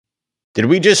Did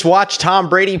we just watch Tom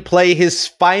Brady play his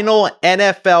final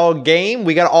NFL game?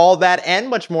 We got all that and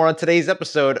much more on today's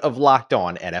episode of Locked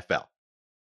On NFL.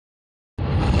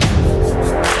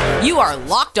 You are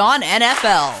Locked On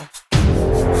NFL,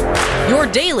 your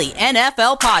daily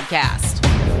NFL podcast.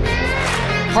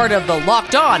 Part of the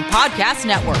Locked On Podcast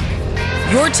Network,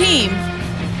 your team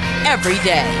every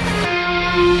day.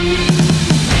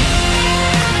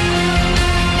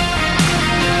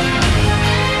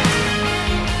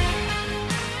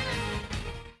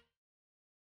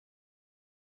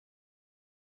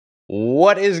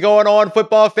 What is going on,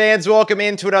 football fans? Welcome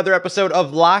into another episode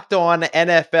of Locked On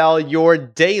NFL, your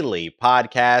daily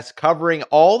podcast covering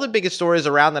all the biggest stories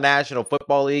around the National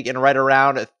Football League in right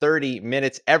around 30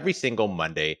 minutes every single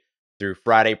Monday through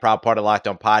Friday. Proud part of Locked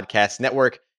On Podcast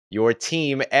Network, your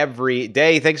team every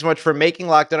day. Thanks so much for making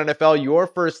Locked On NFL your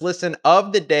first listen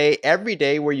of the day every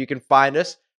day, where you can find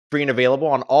us free and available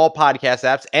on all podcast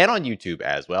apps and on YouTube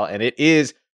as well. And it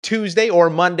is Tuesday or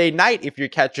Monday night if you're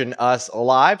catching us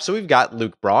live. So we've got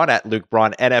Luke Braun at Luke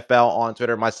Braun NFL on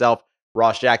Twitter, myself,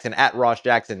 Ross Jackson at Ross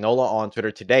Jackson Nola on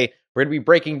Twitter. Today, we're going to be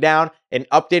breaking down and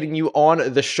updating you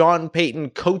on the Sean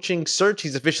Payton coaching search.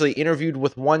 He's officially interviewed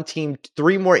with one team,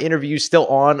 3 more interviews still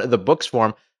on the books for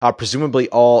him, presumably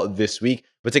all this week.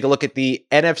 We'll take a look at the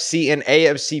NFC and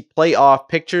AFC playoff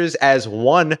pictures as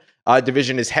one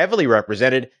division is heavily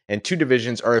represented and 2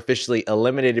 divisions are officially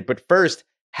eliminated. But first,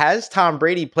 has Tom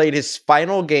Brady played his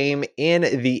final game in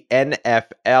the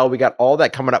NFL? We got all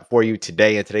that coming up for you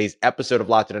today in today's episode of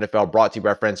Locked On NFL, brought to you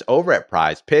by our friends over at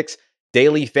Prize Picks.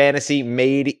 Daily fantasy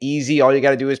made easy. All you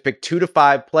got to do is pick 2 to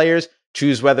 5 players,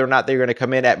 choose whether or not they're going to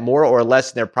come in at more or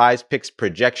less than their Prize Picks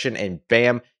projection, and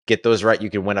bam, get those right. You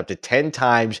can win up to 10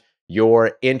 times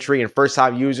your entry, and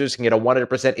first-time users can get a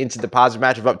 100% instant deposit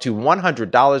match of up to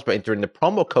 $100 by entering the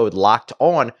promo code Locked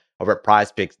On over at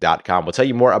PrizePicks.com. We'll tell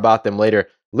you more about them later.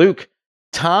 Luke,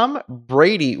 Tom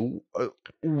Brady,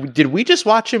 did we just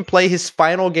watch him play his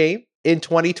final game in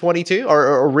 2022?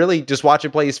 Or really just watch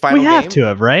him play his final game? We have to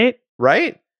have, right?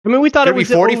 Right? I mean, we thought it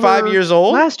was 45 years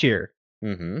old last year.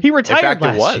 Mm-hmm. He retired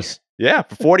last year. Yeah,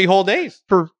 for 40 whole days.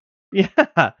 Yeah,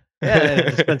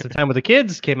 spent some time with the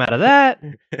kids, came out of that.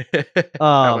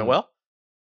 That went well.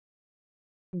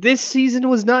 This season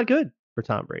was not good for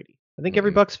Tom Brady. I think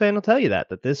every Bucs fan will tell you that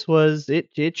this was,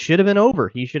 it should have been over.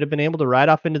 He should have been able to ride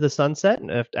off into the sunset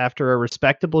after a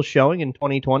respectable showing in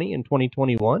 2020 and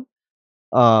 2021.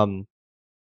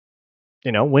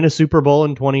 Win a Super Bowl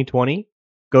in 2020,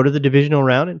 go to the divisional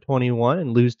round in 21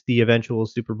 and lose to the eventual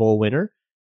Super Bowl winner,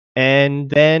 and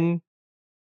then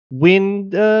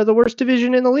win the worst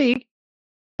division in the league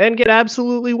and get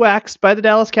absolutely waxed by the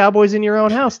Dallas Cowboys in your own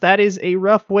house. That is a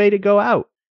rough way to go out.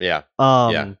 Yeah.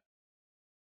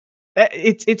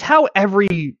 It's how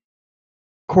every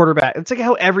quarterback, it's like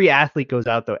how every athlete goes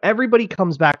out, though. Everybody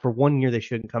comes back for 1 year they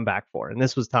shouldn't come back for. And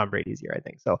this was Tom Brady's year, I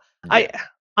think. So yeah.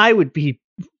 I would be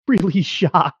really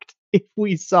shocked if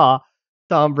we saw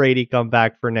Tom Brady come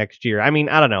back for next year. I mean,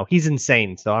 I don't know. He's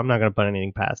insane, so I'm not going to put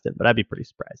anything past it, but I'd be pretty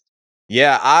surprised.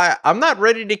 Yeah, I'm not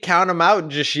ready to count him out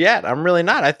just yet. I'm really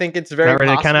not. I think it's very not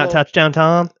ready possible. To count out touchdown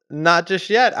Tom? Not just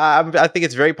yet. I think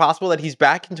it's very possible that he's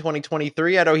back in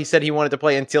 2023. I know he said he wanted to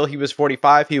play until he was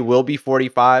 45. He will be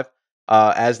 45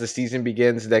 as the season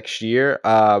begins next year.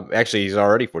 Actually, he's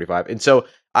already 45. And so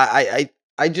I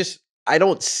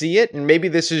don't see it. And maybe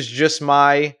this is just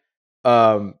my,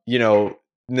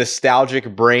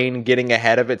 nostalgic brain getting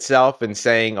ahead of itself and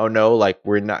saying, oh no,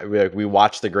 we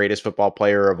watched the greatest football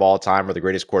player of all time or the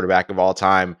greatest quarterback of all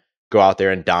time go out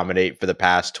there and dominate for the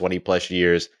past 20 plus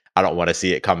years. I don't want to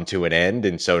see it come to an end.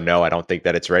 And so, no, I don't think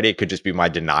that it's ready. It could just be my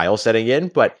denial setting in,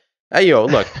 but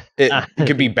look, it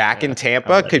could be back in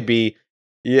Tampa. Could be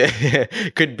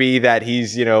that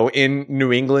he's, in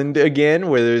New England again,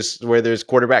 where there's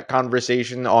quarterback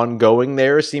conversation ongoing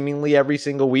there seemingly every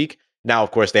single week. Now,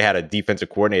 of course, they had a defensive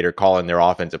coordinator calling their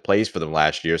offensive plays for them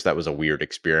last year, so that was a weird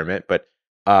experiment. But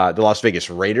the Las Vegas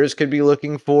Raiders could be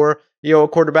looking for, a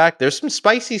quarterback. There's some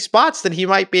spicy spots that he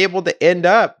might be able to end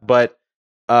up, but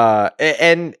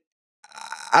and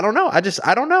I don't know. I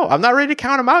don't know. I'm not ready to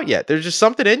count him out yet. There's just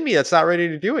something in me that's not ready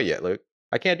to do it yet, Luke.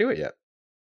 I can't do it yet.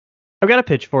 I've got a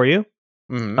pitch for you.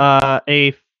 Mm-hmm.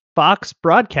 A Fox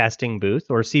broadcasting booth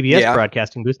or CBS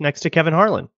broadcasting booth next to Kevin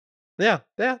Harlan. Yeah.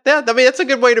 I mean, that's a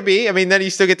good way to be. I mean, then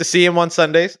you still get to see him on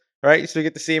Sundays, right? You still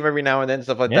get to see him every now and then,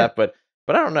 stuff like that. But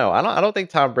I don't know. I don't think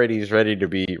Tom Brady is ready to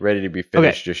be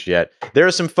finished just yet. There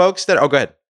are some folks that. Oh, go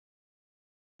ahead.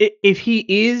 If he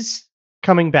is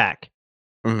coming back,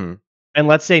 and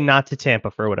let's say not to Tampa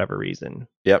for whatever reason,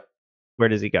 yep. Where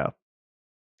does he go?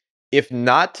 If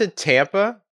not to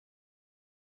Tampa,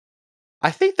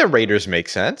 I think the Raiders make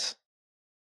sense.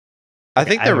 I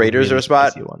think I the have a Raiders really are a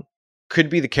spot. spicy one. Could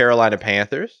be the Carolina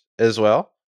Panthers as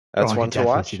well. That's I one could to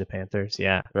definitely watch. see the Panthers.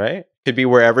 Yeah. Right? Could be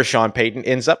wherever Sean Payton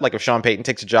ends up. Like if Sean Payton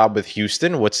takes a job with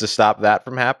Houston, what's to stop that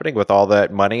from happening with all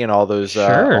that money and all those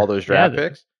Sure. draft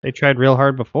picks? They tried real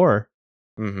hard before.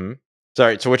 Mm-hmm.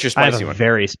 Sorry. So what's your I have spicy a one?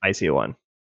 very spicy one.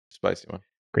 Spicy one.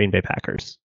 Green Bay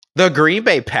Packers. The Green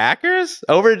Bay Packers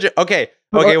over. Okay.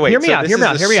 Well, Wait. hear me so out, this hear me is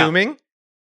out, hear me out. assuming.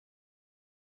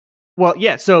 Well,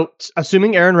 yeah. So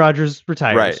assuming Aaron Rodgers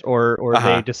retires, Right. or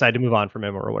they decide to move on from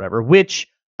him or whatever, which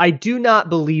I do not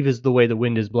believe is the way the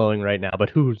wind is blowing right now. But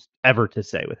who's ever to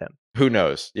say with him? Who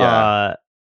knows? Yeah.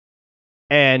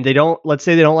 And they don't. Let's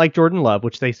say they don't like Jordan Love,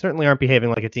 which they certainly aren't behaving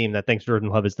like a team that thinks Jordan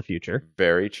Love is the future.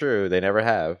 Very true. They never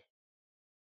have.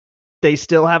 They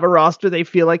still have a roster they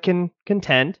feel like can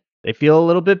contend. They feel a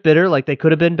little bit bitter, like they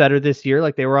could have been better this year,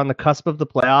 like they were on the cusp of the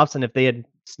playoffs, and if they had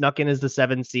snuck in as the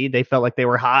 7th seed, they felt like they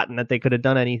were hot and that they could have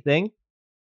done anything.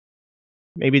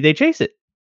 Maybe they chase it.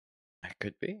 That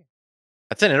could be.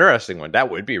 That's an interesting one.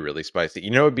 That would be really spicy. You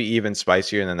know, it would be even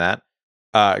spicier than that.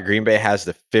 Green Bay has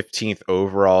the 15th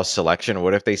overall selection.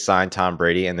 What if they sign Tom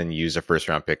Brady and then use a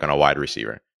first-round pick on a wide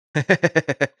receiver?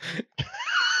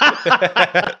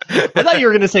 I thought you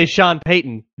were going to say Sean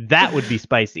Payton. That would be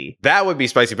spicy. That would be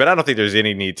spicy, but I don't think there's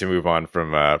any need to move on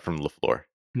from LaFleur.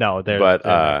 No, they're not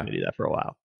going to do that for a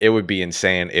while. It would be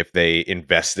insane if they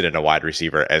invested in a wide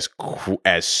receiver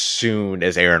as soon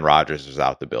as Aaron Rodgers was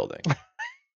out the building.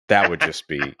 That would just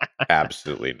be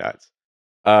absolutely nuts.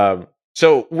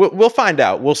 So we'll find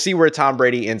out. We'll see where Tom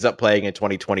Brady ends up playing in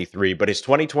 2023, but his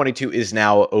 2022 is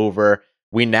now over.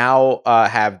 We now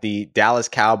have the Dallas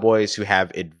Cowboys who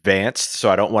have advanced,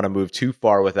 so I don't want to move too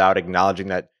far without acknowledging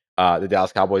that the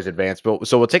Dallas Cowboys advanced.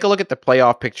 So we'll take a look at the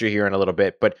playoff picture here in a little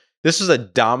bit, but this was a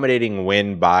dominating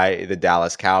win by the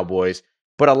Dallas Cowboys.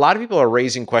 But a lot of people are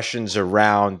raising questions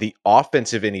around the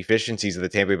offensive inefficiencies of the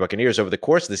Tampa Bay Buccaneers over the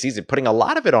course of the season, putting a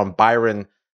lot of it on Byron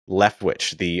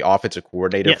Leftwich, the offensive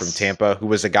coordinator from Tampa, who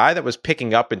was a guy that was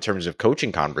picking up in terms of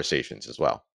coaching conversations as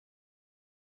well.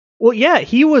 Well, yeah,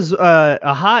 he was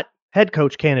a hot head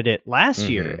coach candidate last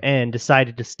year and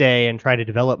decided to stay and try to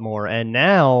develop more. And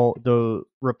now the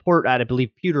report, I believe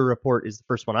Pewter Report is the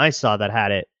first one I saw that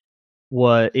had it,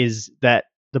 is that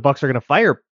the Bucs are going to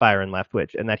fire Byron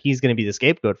Leftwich and that he's going to be the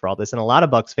scapegoat for all this. And a lot of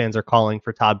Bucs fans are calling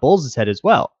for Todd Bowles' head as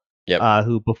well,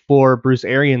 who before Bruce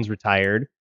Arians retired,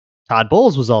 Todd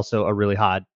Bowles was also a really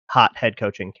hot head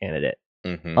coaching candidate.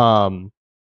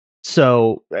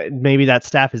 So maybe that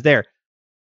staff is there.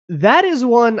 That is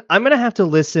one I'm going to have to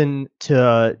listen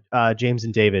to James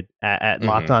and David at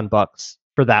Locked On Bucs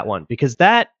for that one, because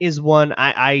that is one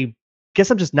I guess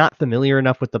I'm just not familiar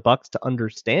enough with the Bucs to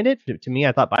understand it. To me,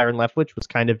 I thought Byron Leftwich was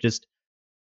kind of just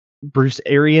Bruce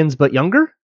Arians, but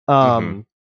younger.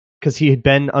 Because he had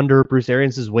been under Bruce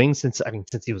Arians' wing since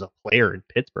he was a player in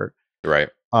Pittsburgh. Right.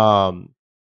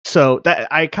 So that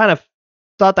I kind of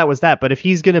thought that was that. But if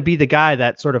he's going to be the guy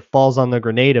that sort of falls on the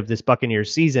grenade of this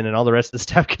Buccaneers season and all the rest of the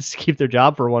staff gets to keep their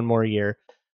job for one more year,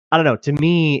 I don't know. To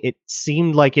me, it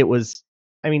seemed like it was.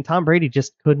 Tom Brady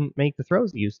just couldn't make the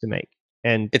throws he used to make,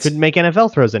 and couldn't make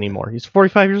NFL throws anymore. He's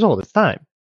 45 years old. It's time.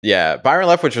 Yeah, Byron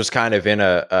Leftwich was kind of in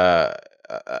a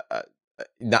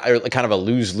kind of a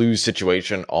lose-lose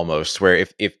situation almost, where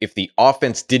if the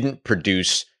offense didn't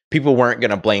produce, people weren't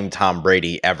going to blame Tom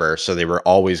Brady ever, so they were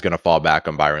always going to fall back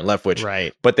on Byron Leftwich.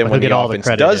 Right. But then when the offense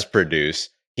does produce,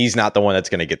 he's not the one that's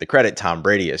going to get the credit. Tom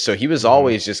Brady is. So he was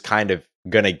always just kind of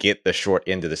going to get the short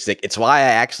end of the stick. It's why I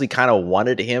actually kind of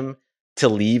wanted him to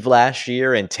leave last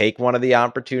year and take one of the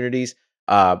opportunities.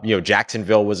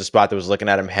 Jacksonville was a spot that was looking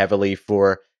at him heavily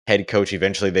for head coach.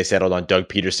 Eventually they settled on Doug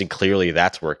Peterson. Clearly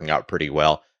that's working out pretty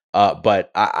well.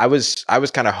 But I was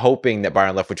kind of hoping that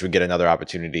Byron Leftwich would get another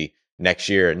opportunity next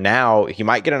year. Now he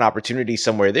might get an opportunity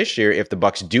somewhere this year if the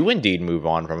Bucs do indeed move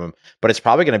on from him, but it's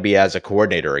probably going to be as a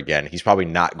coordinator again. He's probably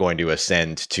not going to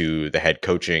ascend to the head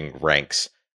coaching ranks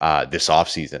this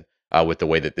offseason with the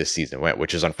way that this season went,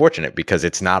 which is unfortunate because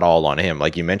it's not all on him.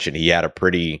 Like you mentioned, he had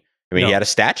he had a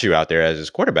statue out there as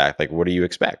his quarterback. Like, what do you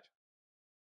expect?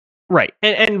 Right.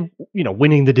 And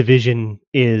winning the division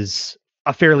is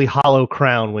a fairly hollow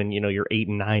crown when, you're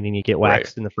 8-9 and you get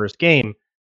waxed in the first game.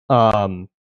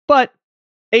 But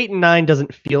 8-9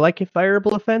 doesn't feel like a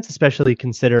fireable offense, especially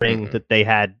considering that they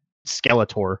had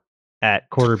Skeletor at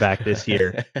quarterback this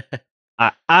year.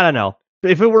 I don't know.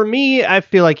 If it were me, I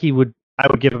feel like I would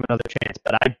give him another chance,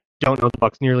 but I don't know the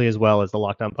Bucs nearly as well as the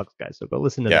Locked On Bucs guys. So go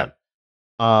listen to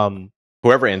them.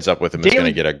 Whoever ends up with him is going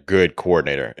to get a good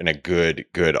coordinator and a good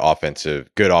offensive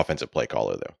play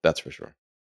caller, though. That's for sure.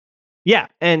 Yeah,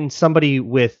 and somebody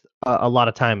with a lot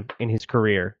of time in his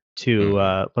career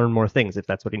to learn more things if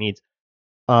that's what he needs.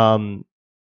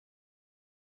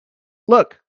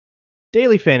 Look,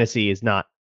 daily fantasy is not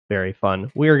very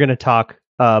fun. We are going to talk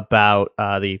about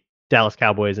the Dallas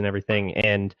Cowboys and everything,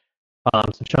 and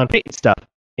some Sean Payton stuff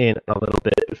in a little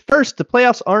bit. First, the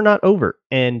playoffs are not over,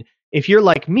 and if you're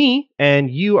like me and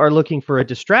you are looking for a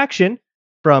distraction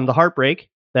from the heartbreak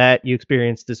that you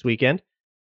experienced this weekend,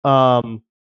 why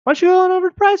don't you go on over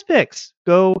to Prize Picks?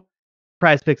 Go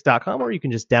prizepicks.com, or you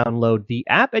can just download the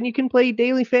app and you can play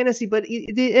daily fantasy, but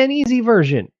an easy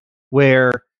version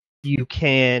where you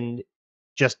can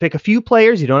just pick a few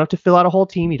players. You don't have to fill out a whole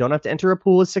team. You don't have to enter a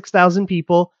pool of 6,000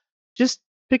 people. Just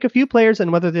pick a few players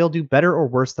and whether they'll do better or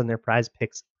worse than their Prize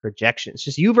Picks projections.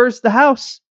 Just you versus the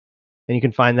house. And you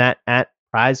can find that at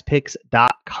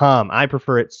prizepicks.com. I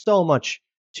prefer it so much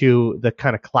to the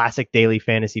kind of classic daily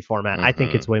fantasy format. I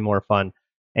think it's way more fun,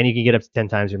 and you can get up to 10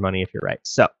 times your money if you're right.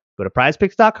 So go to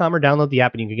prizepicks.com or download the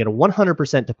app, and you can get a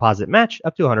 100% deposit match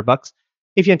up to $100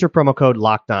 if you enter promo code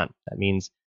Locked On. That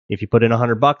means if you put in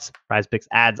 $100, Prize Picks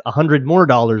adds $100 more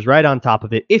right on top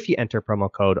of it if you enter promo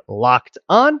code Locked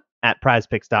On at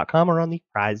prizepicks.com or on the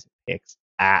Prize Picks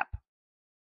app.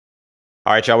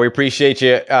 All right, y'all. We appreciate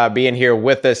you being here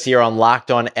with us here on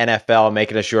Locked On NFL,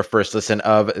 making us your first listen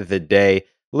of the day.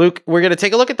 Luke, we're going to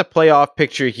take a look at the playoff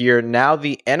picture here. Now,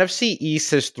 the NFC East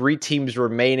has 3 teams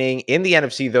remaining. In the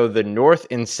NFC, though, the North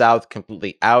and South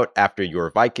completely out after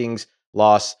your Vikings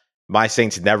loss. My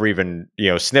Saints never even,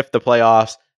 sniffed the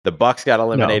playoffs. The Bucs got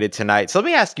eliminated tonight. So let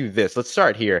me ask you this. Let's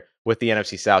start here with the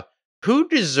NFC South. Who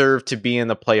deserved to be in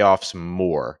the playoffs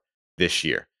more this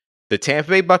year? The Tampa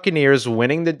Bay Buccaneers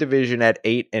winning the division at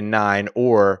 8-9,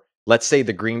 or let's say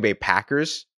the Green Bay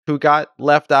Packers, who got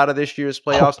left out of this year's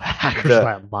playoffs. Packers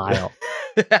by a mile.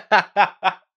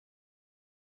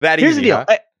 Here's the deal.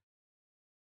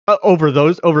 Huh? Over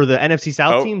the NFC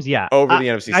South teams, yeah. Over the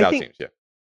NFC South teams, yeah.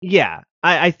 Yeah,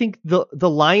 I think the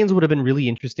Lions would have been really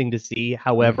interesting to see.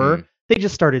 However, they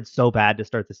just started so bad to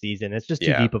start the season. It's just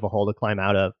too deep of a hole to climb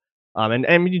out of.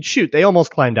 And shoot, they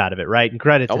almost climbed out of it, right? And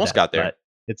credit to almost them, got there.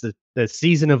 It's a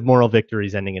season of moral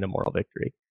victories ending in a moral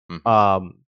victory.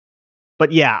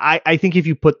 But yeah, I think if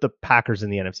you put the Packers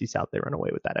in the NFC South, they run away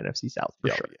with that NFC South for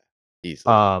sure.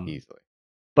 Yeah. Easily.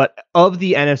 But of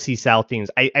the NFC South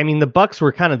teams, I mean, the Bucs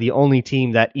were kind of the only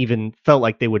team that even felt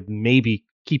like they would maybe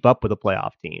keep up with a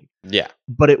playoff team. Yeah.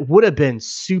 But it would have been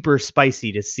super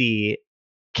spicy to see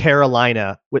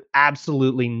Carolina with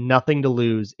absolutely nothing to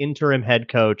lose, interim head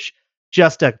coach,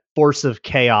 just a force of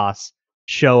chaos,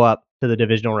 show up to the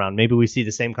divisional round. Maybe we see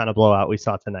the same kind of blowout we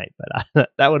saw tonight, but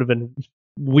that would have been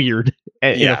weird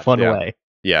in a fun way.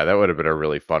 Yeah, that would have been a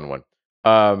really fun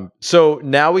one. So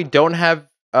now we don't have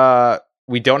any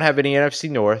NFC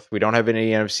North, we don't have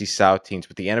any NFC South teams,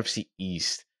 but the NFC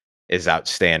East is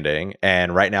outstanding,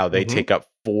 and right now they take up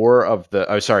 3 of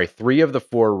the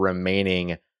 4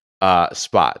 remaining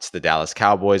spots. The Dallas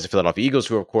Cowboys, the Philadelphia Eagles,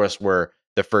 who of course were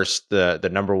the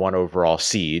number 1 overall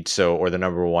seed, or the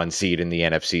number 1 seed in the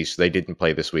NFC, so they didn't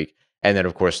play this week. And then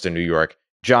of course the New York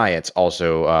Giants,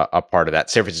 also a part of that.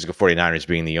 San Francisco 49ers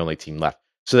being the only team left.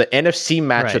 So the NFC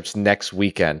matchups next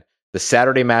weekend. The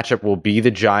Saturday matchup will be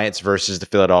the Giants versus the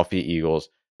Philadelphia Eagles.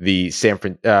 The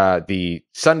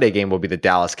Sunday game will be the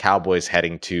Dallas Cowboys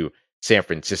heading to San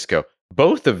Francisco.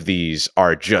 Both of these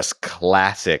are just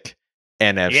classic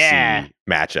NFC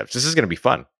matchups. This is going to be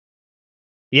fun.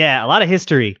 Yeah, a lot of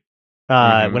history.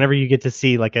 Whenever you get to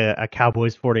see like a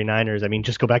Cowboys 49ers, I mean,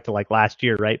 just go back to like last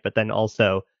year, right? But then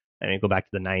also, go back to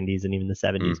the 90s and even the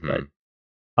 70s.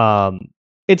 But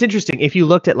it's interesting. If you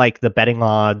looked at like the betting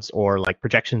odds or like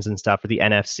projections and stuff for the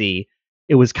NFC,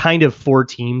 it was kind of 4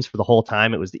 teams for the whole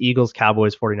time. It was the Eagles,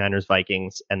 Cowboys, 49ers,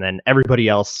 Vikings, and then everybody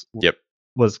else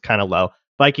was kind of low.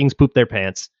 Vikings pooped their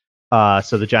pants.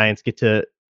 So the Giants get to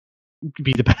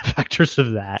be the benefactors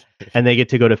of that, and they get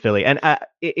to go to Philly. And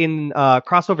in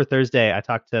Crossover Thursday, I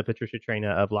talked to Patricia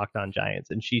Traina of Locked On Giants,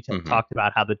 and she talked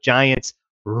about how the Giants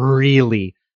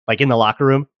really, like in the locker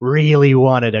room, really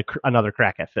wanted another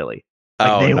crack at Philly.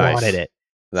 Like they wanted it.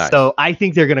 Nice. So I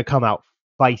think they're going to come out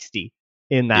feisty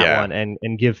in that one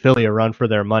and give Philly a run for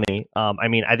their money.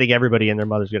 I think everybody and their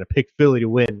mother's going to pick Philly to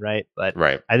win, right? But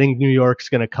I think New York's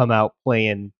going to come out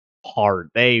playing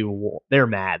hard. They're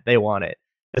mad. They want it,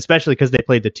 especially because they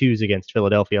played the 2s against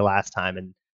Philadelphia last time,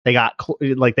 and they got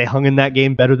they hung in that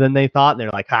game better than they thought, and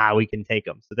they're like, we can take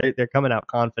them. So they're coming out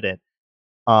confident.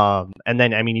 And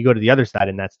then you go to the other side,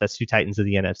 and that's 2 Titans of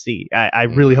the NFC. I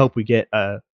really hope we get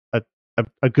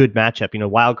a good matchup.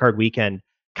 Wild card weekend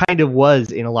kind of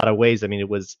was in a lot of ways. It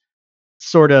was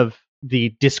sort of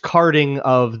the discarding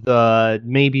of the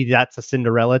maybe that's a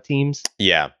Cinderella teams.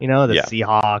 Yeah. The Yeah.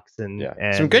 Seahawks and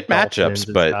Some good Dolphins matchups,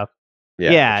 and but stuff.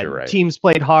 yeah, but you're right. Teams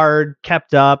played hard,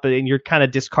 kept up, and you're kind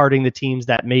of discarding the teams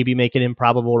that maybe make an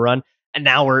improbable run. And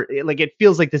now it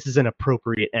feels like this is an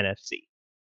appropriate NFC.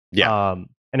 Yeah.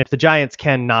 And if the Giants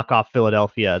can knock off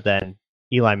Philadelphia, then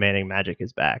Eli Manning magic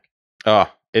is back.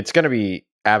 Oh, it's going to be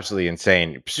absolutely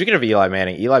insane. Speaking of Eli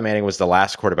Manning was the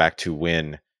last quarterback to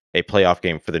win a playoff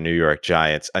game for the New York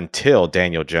Giants until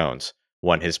Daniel Jones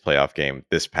won his playoff game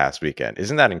this past weekend.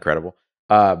 Isn't that incredible?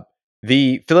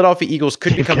 The Philadelphia Eagles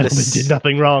could become did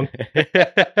nothing wrong.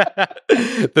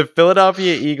 The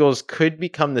Philadelphia Eagles could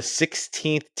become the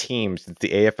 16th team since the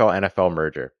AFL-NFL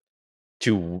merger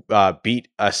to beat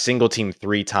a single team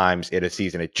 3 times in a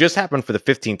season. It just happened for the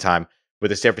 15th time with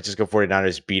the San Francisco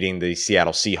 49ers beating the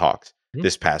Seattle Seahawks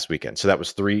this past weekend. So that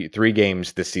was three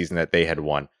games this season that they had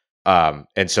won.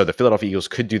 And so the Philadelphia Eagles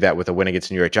could do that with a win against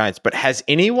the New York Giants. But has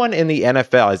anyone in the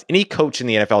NFL, has any coach in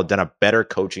the NFL done a better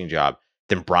coaching job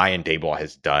than Brian Daboll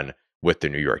has done with the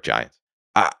New York Giants?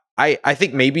 I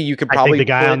think maybe you could probably I think the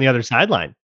guy on the other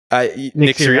sideline.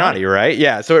 Nick Sirianni, right?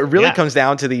 Yeah. So it really comes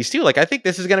down to these two. Like, I think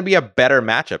this is going to be a better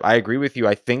matchup. I agree with you.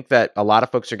 I think that a lot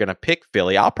of folks are going to pick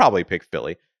Philly. I'll probably pick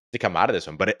Philly to come out of this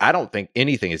one, but I don't think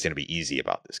anything is going to be easy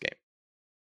about this game.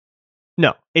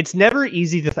 No, it's never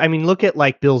easy to. Look at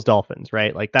like Bills Dolphins,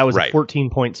 right? Like that was a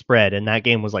 14-point spread, and that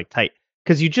game was like tight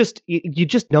because you just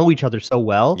know each other so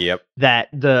well. Yep. That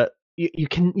you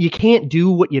can't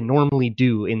do what you normally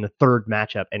do in the third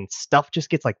matchup, and stuff just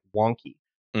gets like wonky.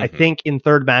 I think in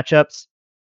third matchups,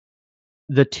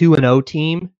 the 2-0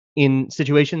 team in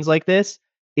situations like this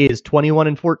is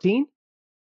 21-14.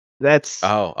 That's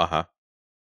so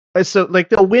like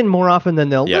they'll win more often than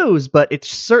they'll lose, but it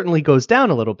certainly goes down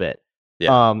a little bit.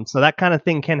 Yeah. So that kind of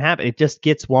thing can happen. It just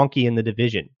gets wonky in the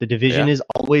division. The division is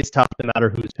always tough no matter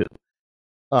who's who.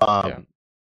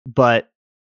 But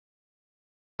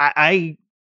I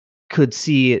could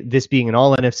see this being an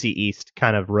all NFC East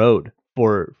kind of road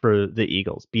for the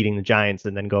Eagles, beating the Giants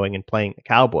and then going and playing the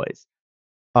Cowboys.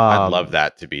 I'd love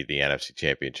that to be the NFC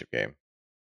Championship game.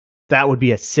 That would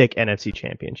be a sick NFC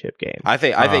Championship game. I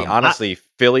think honestly,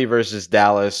 Philly versus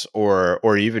Dallas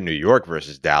or even New York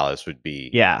versus Dallas would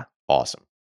be awesome.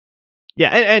 Yeah,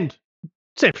 and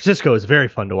San Francisco is very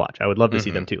fun to watch. I would love to see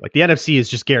them too. Like the NFC is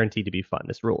just guaranteed to be fun.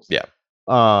 This rules. Yeah.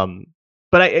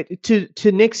 But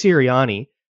to Nick Sirianni,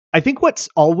 I think what's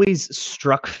always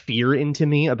struck fear into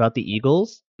me about the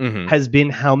Eagles has been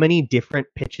how many different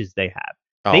pitches they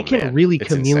have. They can really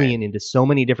chameleon into so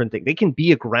many different things. They can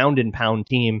be a ground and pound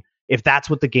team if that's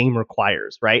what the game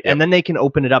requires, right? Yep. And then they can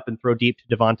open it up and throw deep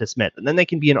to Devonta Smith. And then they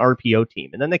can be an RPO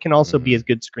team. And then they can also be a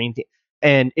good screen team.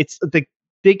 And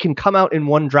they can come out in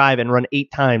one drive and run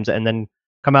 8 times and then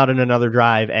come out in another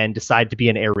drive and decide to be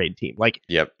an air raid team. Like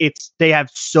they have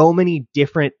so many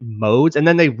different modes, and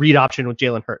then they read option with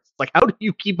Jalen Hurts. Like, how do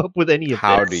you keep up with any of this?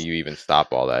 How do you even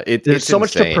stop all that? There's so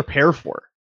much to prepare for.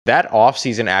 That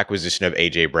offseason acquisition of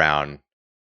AJ Brown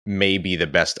may be the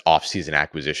best offseason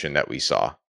acquisition that we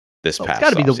saw this past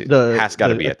offseason. Has got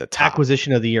to be at the top.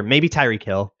 Acquisition of the year. Maybe Tyreek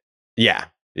Hill. Yeah.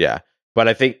 But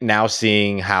I think now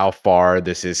seeing how far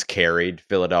this has carried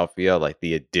Philadelphia, like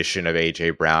the addition of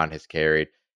AJ Brown has carried,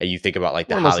 and you think about like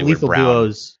the Hollywood Brown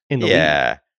duos in the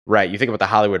league. Right. You think about the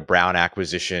Hollywood Brown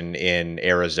acquisition in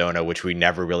Arizona, which we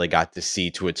never really got to see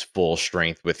to its full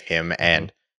strength with him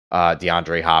and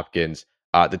DeAndre Hopkins.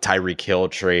 The Tyreek Hill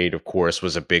trade, of course,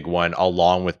 was a big one,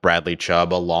 along with Bradley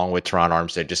Chubb, along with Teron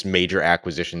Armstead, just major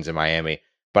acquisitions in Miami.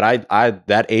 But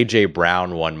that AJ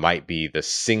Brown one might be the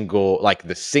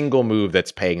single move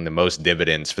that's paying the most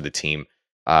dividends for the team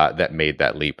that made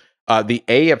that leap. The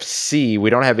AFC, we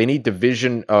don't have any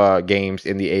division games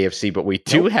in the AFC, but we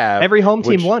do have every home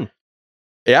team won.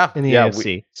 Yeah, in the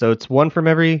AFC, so it's one from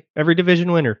every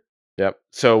division winner. Yep.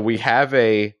 So we have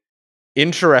a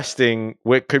interesting,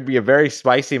 what could be a very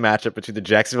spicy matchup between the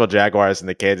Jacksonville Jaguars and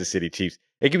the Kansas City Chiefs.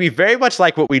 It could be very much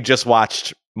like what we just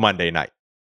watched Monday night,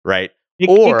 right? It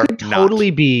could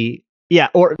totally be,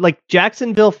 or like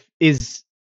Jacksonville is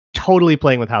totally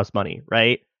playing with house money,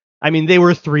 right? I mean, they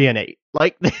were 3-8.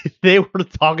 Like they were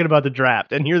talking about the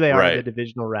draft, and here they are in the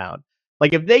divisional round.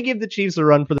 Like if they give the Chiefs a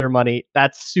run for their money,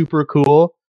 that's super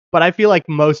cool. But I feel like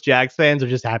most Jags fans are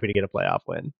just happy to get a playoff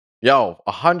win.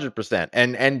 100%,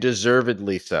 and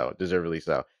deservedly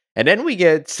so. And then we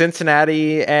get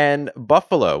Cincinnati and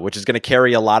Buffalo, which is going to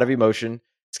carry a lot of emotion.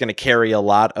 It's going to carry a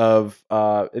lot of.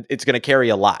 It's going to carry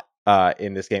a lot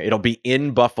in this game. It'll be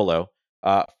in Buffalo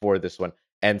for this one,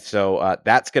 and so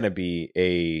that's going to be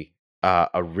a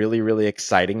really, really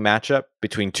exciting matchup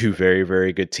between two very,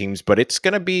 very good teams. But it's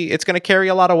going to carry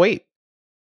a lot of weight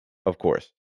of course.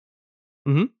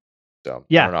 Mm-hmm. So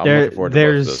yeah, I don't know. I'm looking forward to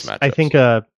both of those matchups. I think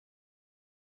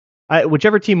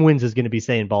whichever team wins is going to be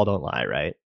saying "ball don't lie,"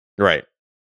 right? Right.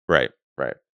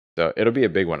 So it'll be a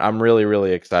big one. I'm really,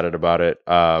 really excited about it.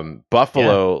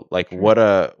 Buffalo, what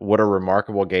a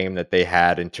remarkable game that they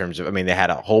had in terms of. I mean, they had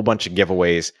a whole bunch of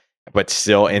giveaways, but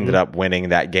still ended up winning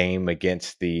that game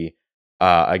against the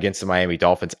Miami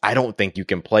Dolphins. I don't think you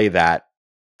can play that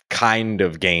kind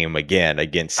of game again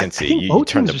against Cincy. I think both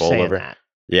turn the teams ball are saying over. that.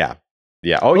 Yeah.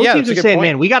 Oh, both yeah. Teams are saying, point.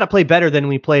 Man, we got to play better than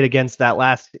we played against that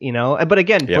last. But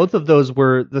again, both of those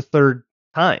were the third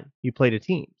time you played a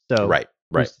team. So right.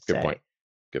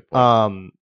 Good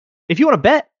point. If you want to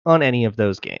bet on any of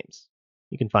those games,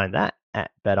 you can find that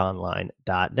at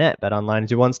betonline.net. BetOnline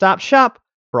is your one-stop shop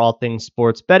for all things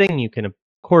sports betting. You can, of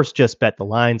course, just bet the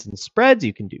lines and spreads.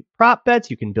 You can do prop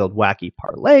bets. You can build wacky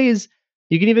parlays.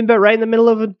 You can even bet right in the middle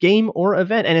of a game or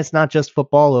event. And it's not just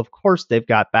football. Of course, they've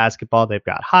got basketball. They've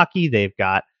got hockey. They've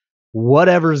got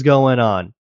whatever's going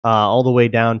on, all the way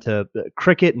down to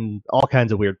cricket and all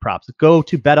kinds of weird props. Go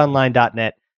to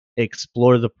betonline.net.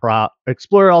 Explore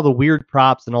all the weird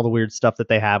props and all the weird stuff that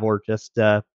they have, or just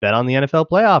bet on the NFL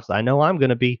playoffs. I know I'm going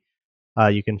to be.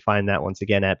 You can find that once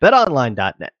again at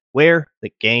betonline.net, where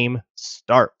the game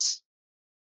starts.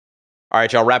 All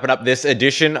right, y'all, wrapping up this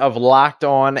edition of Locked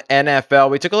On NFL.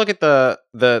 We took a look at the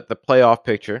playoff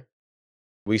picture.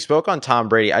 We spoke on Tom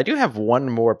Brady. I do have one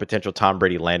more potential Tom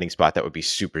Brady landing spot that would be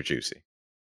super juicy.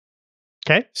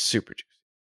 Okay. Super juicy.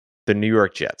 The New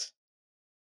York Jets.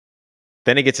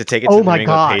 Then he gets to take it to the New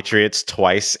England Patriots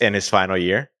twice in his final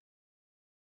year.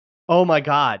 Oh my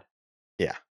God.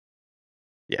 Yeah.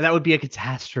 And that would be a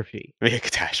catastrophe.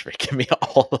 Give me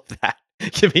all of that.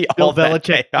 Give me Bill all that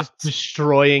Belichick just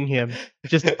destroying him.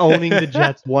 Just owning the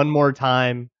Jets one more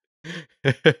time.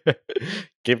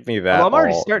 Give me that. Well, I'm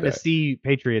already starting to see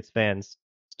Patriots fans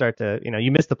start to,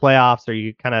 you miss the playoffs, or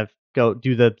you kind of go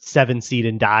do the 7 seed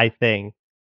and die thing.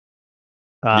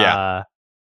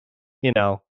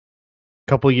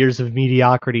 Couple years of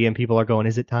mediocrity, and people are going,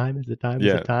 is it time? Is it time?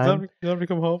 Is it time? Time to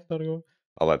come home.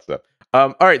 All that stuff.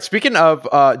 All right. Speaking of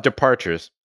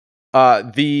departures,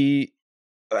 the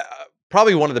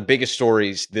probably one of the biggest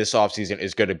stories this offseason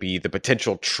is going to be the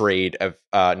potential trade of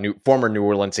former New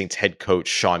Orleans Saints head coach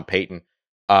Sean Payton.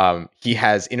 He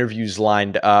has interviews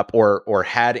lined up, or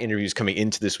had interviews coming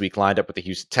into this week lined up with the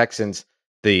Houston Texans,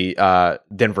 the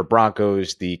Denver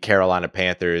Broncos, the Carolina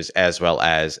Panthers, as well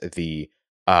as the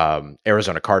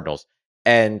Arizona Cardinals.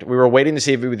 And we were waiting to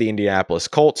see if maybe the Indianapolis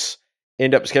Colts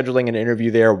end up scheduling an interview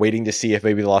there, waiting to see if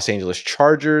maybe the Los Angeles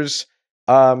Chargers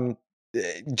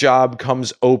job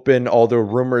comes open, although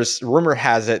rumor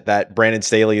has it that Brandon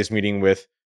Staley is meeting with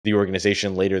the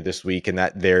organization later this week, and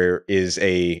that there is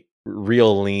a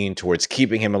real lean towards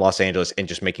keeping him in Los Angeles and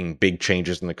just making big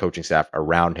changes in the coaching staff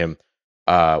around him.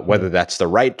 Whether that's the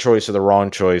right choice or the wrong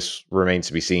choice remains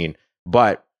to be seen.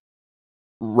 But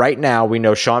right now, we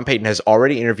know Sean Payton has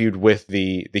already interviewed with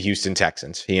the Houston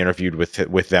Texans. He interviewed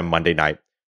with them Monday night.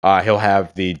 He'll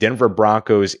have the Denver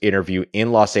Broncos interview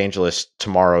in Los Angeles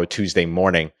tomorrow, Tuesday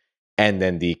morning. And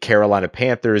then the Carolina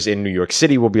Panthers in New York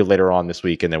City will be later on this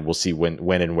week. And then we'll see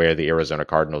when and where the Arizona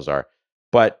Cardinals are.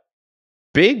 But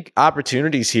big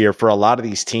opportunities here for a lot of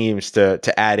these teams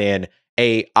to add in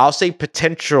I'll say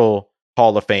potential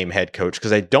Hall of Fame head coach,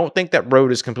 because I don't think that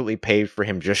road is completely paved for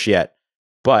him just yet.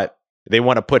 But they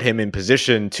want to put him in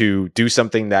position to do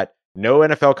something that no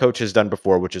NFL coach has done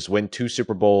before, which is win 2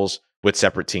 Super Bowls with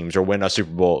separate teams, or win a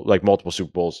Super Bowl, like multiple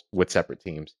Super Bowls with separate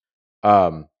teams.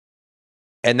 And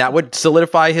that would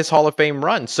solidify his Hall of Fame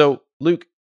run. So, Luke,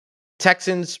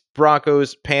 Texans,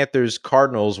 Broncos, Panthers,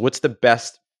 Cardinals, what's the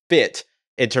best fit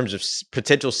in terms of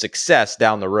potential success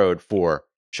down the road for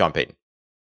Sean Payton?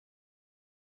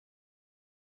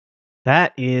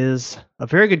 That is a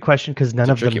very good question, because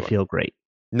none of them feel great.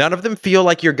 None of them feel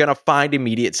like you're going to find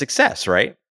immediate success,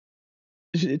 right?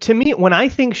 To me, when I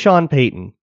think Sean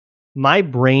Payton, my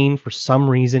brain, for some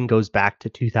reason, goes back to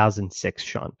 2006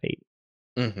 Sean Payton.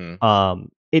 Mm-hmm.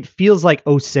 It feels like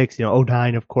 06,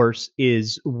 09, of course,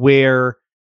 is where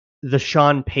the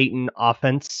Sean Payton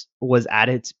offense was at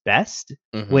its best,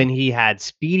 when he had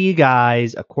speedy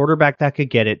guys, a quarterback that could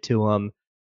get it to him,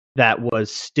 that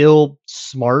was still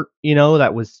smart,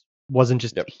 that wasn't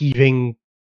just heaving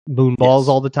moonballs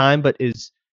all the time, but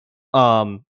is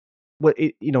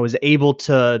is able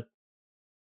to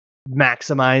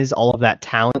maximize all of that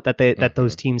talent that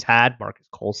those teams had. Marcus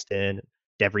Colston,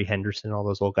 Devery Henderson, all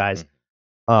those old guys.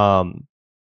 And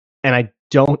I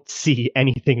don't see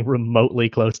anything remotely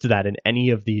close to that in any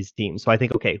of these teams. So I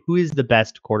think, okay, who is the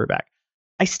best quarterback?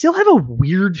 I still have a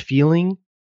weird feeling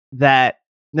that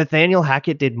Nathaniel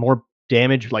Hackett did more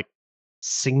damage, like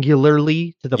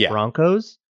singularly to the Yeah.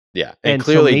 Broncos. Yeah. And And so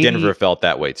clearly maybe- Denver felt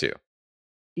that way too.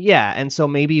 Yeah, and so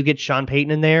maybe you get Sean Payton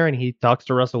in there and he talks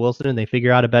to Russell Wilson and they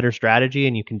figure out a better strategy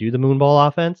and you can do the moonball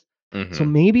offense. Mhm. So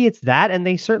maybe it's that, and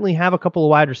they certainly have a couple of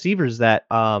wide receivers that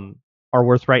are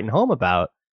worth writing home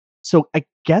about. So I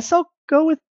guess I'll go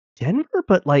with Denver,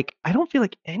 but like I don't feel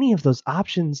like any of those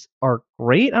options are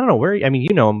great. I don't know where. I mean,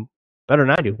 you know them better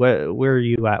than I do. Where are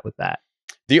you at with that?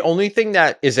 The only thing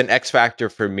that is an X factor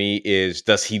for me is,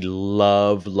 does he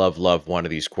love one of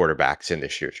these quarterbacks in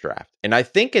this year's draft? And I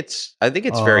think it's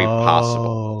very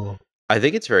possible. I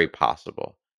think it's very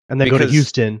possible. And then go to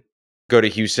Houston. Go to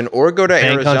Houston or go to Bank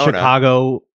Arizona. on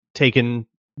Chicago taking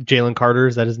Jalen Carter.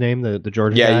 Is that his name? The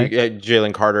Georgia guy? Yeah,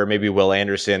 Jalen Carter, maybe Will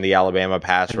Anderson, the Alabama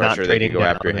pass rusher. They could go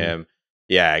after him.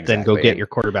 Yeah, exactly. Then go get your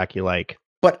quarterback you like.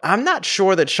 But I'm not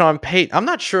sure that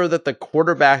the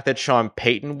quarterback that Sean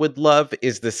Payton would love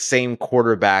is the same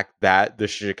quarterback that the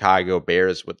Chicago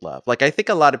Bears would love. Like, I think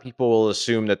a lot of people will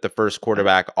assume that the first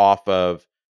quarterback off of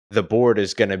the board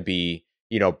is going to be,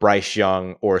 Bryce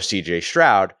Young or CJ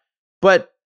Stroud.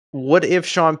 But what if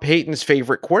Sean Payton's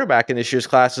favorite quarterback in this year's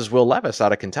class is Will Levis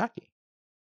out of Kentucky?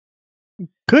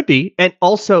 Could be. And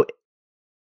also,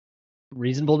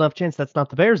 reasonable enough chance that's not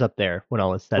the Bears up there when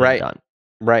all is said and done.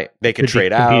 Right. They could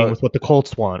trade competing out with what the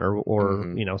Colts want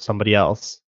or somebody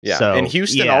else. Yeah. So, and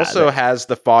Houston also has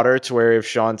the fodder to where if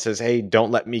Sean says, "Hey,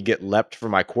 don't let me get leapt for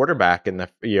my quarterback in the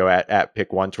at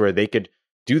pick 1," to where they could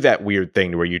do that weird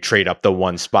thing where you trade up the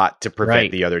one spot to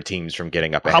prevent the other teams from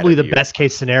getting up. Probably ahead the best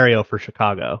case scenario for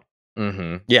Chicago.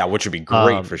 Mm-hmm. Yeah, which would be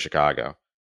great for Chicago.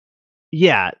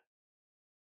 Yeah.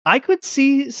 I could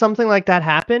see something like that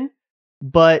happen,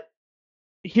 but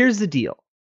here's the deal.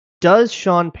 Does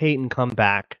Sean Payton come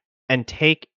back and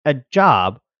take a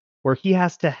job where he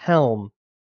has to helm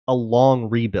a long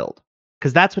rebuild?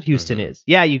 Because that's what Houston is.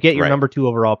 Yeah, you get your number 2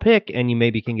 overall pick and you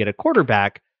maybe can get a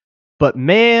quarterback, but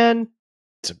man,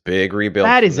 it's a big rebuild.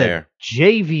 That is a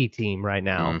JV team right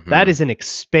now. Mm-hmm. That is an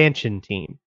expansion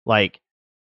team. Like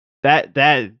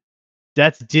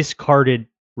that's discarded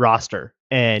roster.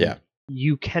 And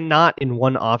you cannot in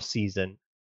one offseason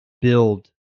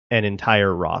build an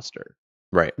entire roster.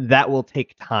 Right. That will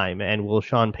take time. And will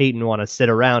Sean Payton want to sit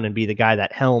around and be the guy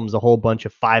that helms a whole bunch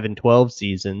of 5-12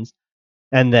 seasons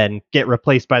and then get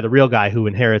replaced by the real guy who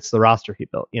inherits the roster he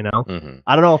built? Mm-hmm.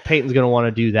 I don't know if Payton's going to want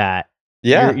to do that.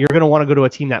 Yeah. You're going to want to go to a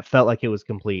team that felt like it was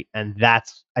complete. And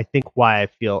that's, I think, why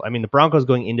the Broncos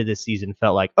going into this season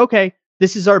felt like, okay,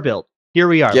 this is our build. Here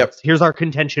we are. Yep. Here's our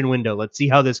contention window. Let's see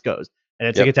how this goes. And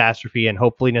it's a catastrophe. And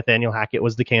hopefully Nathaniel Hackett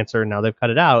was the cancer and now they've cut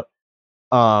it out.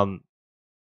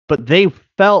 But they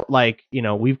felt like,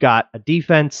 we've got a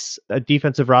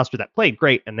defensive roster that played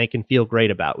great and they can feel great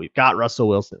about. We've got Russell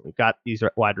Wilson. We've got these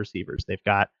wide receivers. They've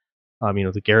got,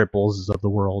 the Garrett Bowleses of the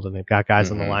world, and they've got guys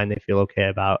on the line they feel okay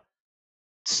about.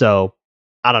 So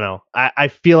I don't know. I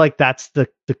feel like that's the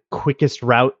quickest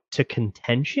route to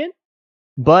contention.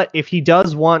 But if he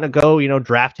does want to go,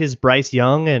 draft his Bryce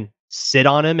Young and sit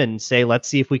on him and say, let's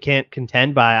see if we can't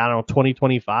contend by,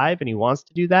 2025, and he wants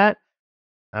to do that,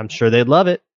 I'm sure they'd love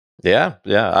it. Yeah,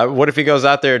 yeah. What if he goes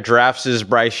out there, drafts his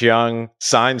Bryce Young,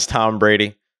 signs Tom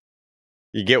Brady?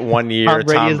 You get 1 year,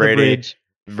 Tom Brady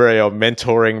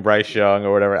mentoring Bryce Young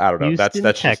or whatever. I don't know. Houston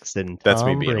that's Texan, that's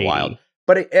me being wild.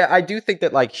 But I do think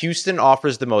that like Houston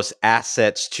offers the most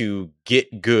assets to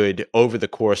get good over the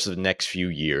course of the next few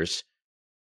years.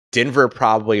 Denver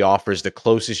probably offers the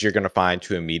closest you're going to find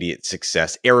to immediate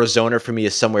success. Arizona, for me,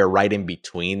 is somewhere right in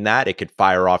between that. It could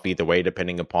fire off either way,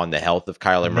 depending upon the health of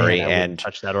Kyler Murray. And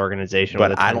touch that organization.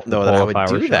 But I don't know that I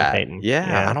would do that.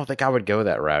 Yeah, I don't think I would go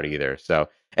that route either. So,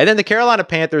 and then the Carolina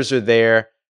Panthers are there.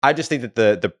 I just think that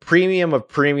the premium of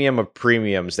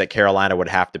premiums that Carolina would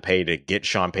have to pay to get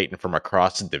Sean Payton from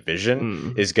across the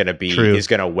division is going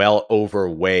to well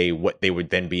overweigh what they would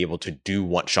then be able to do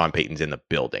once Sean Payton's in the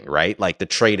building, right? Like the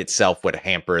trade itself would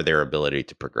hamper their ability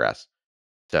to progress.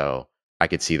 So I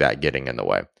could see that getting in the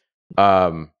way.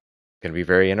 Going to be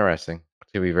very interesting.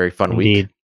 It's going to be a very fun week.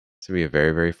 It's going to be a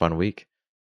very, very fun week.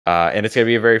 And it's going to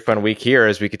be a very fun week here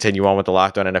as we continue on with the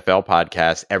Locked On NFL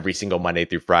podcast every single Monday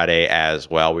through Friday as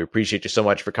well. We appreciate you so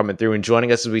much for coming through and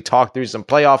joining us as we talk through some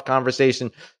playoff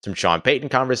conversation, some Sean Payton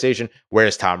conversation.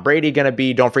 Where's Tom Brady going to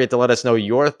be? Don't forget to let us know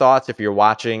your thoughts. If you're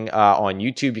watching on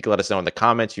YouTube, you can let us know in the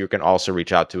comments. You can also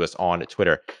reach out to us on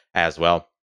Twitter as well.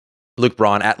 Luke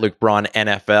Braun at Luke Braun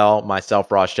NFL, myself,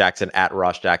 Ross Jackson at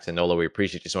Ross Jackson Nola. We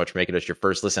appreciate you so much for making us your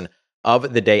first listen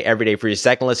of the day every day. For your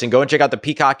second listen, go and check out the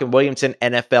Peacock and Williamson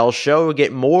NFL show.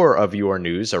 Get more of your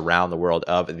news around the world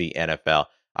of the NFL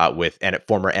with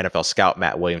former NFL scout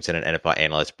Matt Williamson and NFL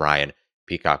analyst Brian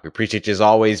Peacock, we appreciate you as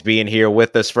always being here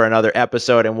with us for another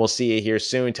episode, and we'll see you here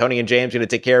soon. Tony and James are going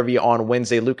to take care of you on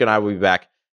Wednesday. Luke and I will be back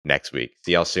next week.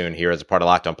 See y'all soon here as a part of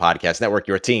Locked On Podcast Network,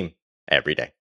 your team every day.